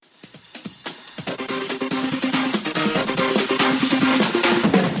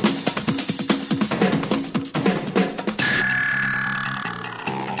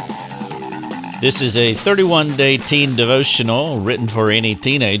This is a 31-day teen devotional written for any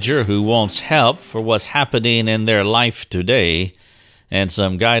teenager who wants help for what's happening in their life today and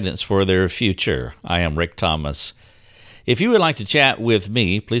some guidance for their future. I am Rick Thomas. If you would like to chat with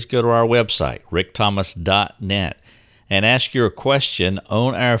me, please go to our website, rickthomas.net, and ask your question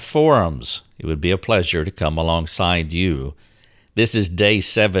on our forums. It would be a pleasure to come alongside you. This is day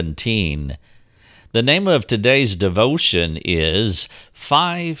 17. The name of today's devotion is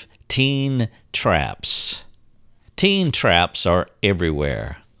 5 Teen Traps. Teen traps are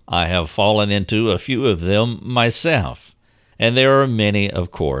everywhere. I have fallen into a few of them myself, and there are many,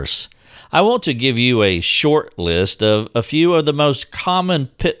 of course. I want to give you a short list of a few of the most common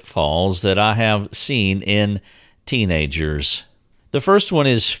pitfalls that I have seen in teenagers. The first one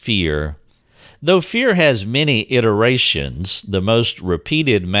is fear. Though fear has many iterations, the most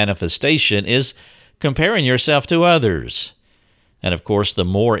repeated manifestation is comparing yourself to others. And of course, the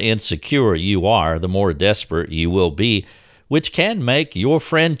more insecure you are, the more desperate you will be, which can make your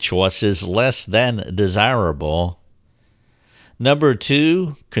friend choices less than desirable. Number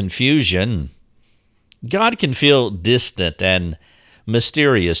 2, confusion. God can feel distant and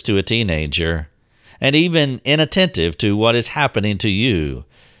mysterious to a teenager, and even inattentive to what is happening to you.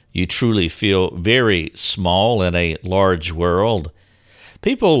 You truly feel very small in a large world.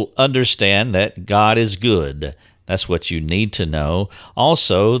 People understand that God is good. That's what you need to know.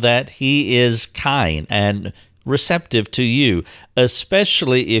 Also, that He is kind and receptive to you,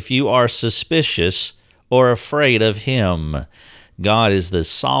 especially if you are suspicious or afraid of Him. God is the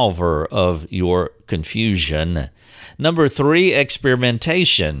solver of your confusion. Number 3,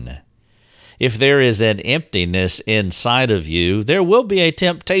 experimentation. If there is an emptiness inside of you, there will be a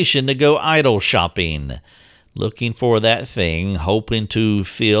temptation to go idol shopping, looking for that thing, hoping to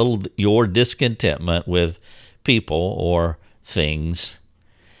fill your discontentment with people or things.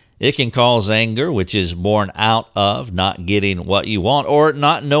 It can cause anger, which is born out of not getting what you want or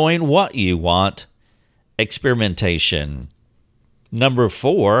not knowing what you want. Experimentation. Number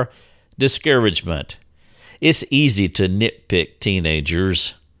 4, discouragement. It's easy to nitpick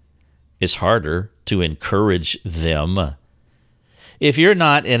teenagers. It's harder to encourage them. If you're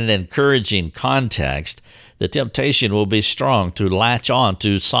not in an encouraging context, the temptation will be strong to latch on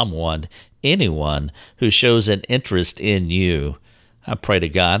to someone, anyone who shows an interest in you. I pray to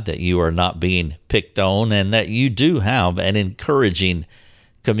God that you are not being picked on and that you do have an encouraging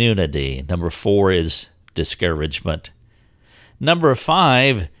community. Number 4 is discouragement. Number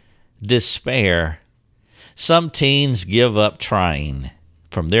 5, despair. Some teens give up trying.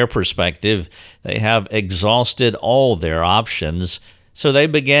 From their perspective, they have exhausted all their options, so they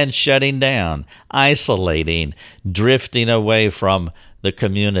began shutting down, isolating, drifting away from the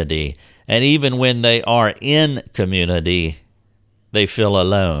community. And even when they are in community, they feel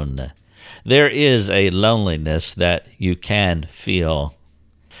alone. There is a loneliness that you can feel.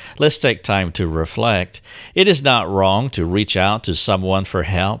 Let's take time to reflect. It is not wrong to reach out to someone for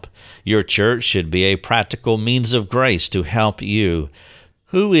help. Your church should be a practical means of grace to help you.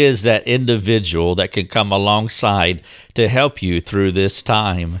 Who is that individual that can come alongside to help you through this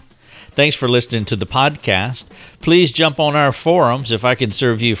time? Thanks for listening to the podcast. Please jump on our forums if I can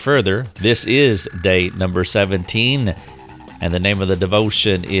serve you further. This is day number 17, and the name of the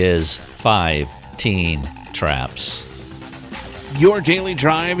devotion is 5 Teen Traps. Your Daily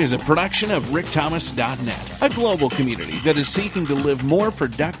Drive is a production of rickthomas.net, a global community that is seeking to live more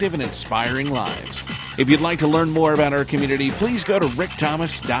productive and inspiring lives. If you'd like to learn more about our community, please go to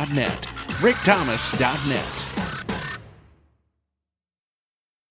rickthomas.net. rickthomas.net.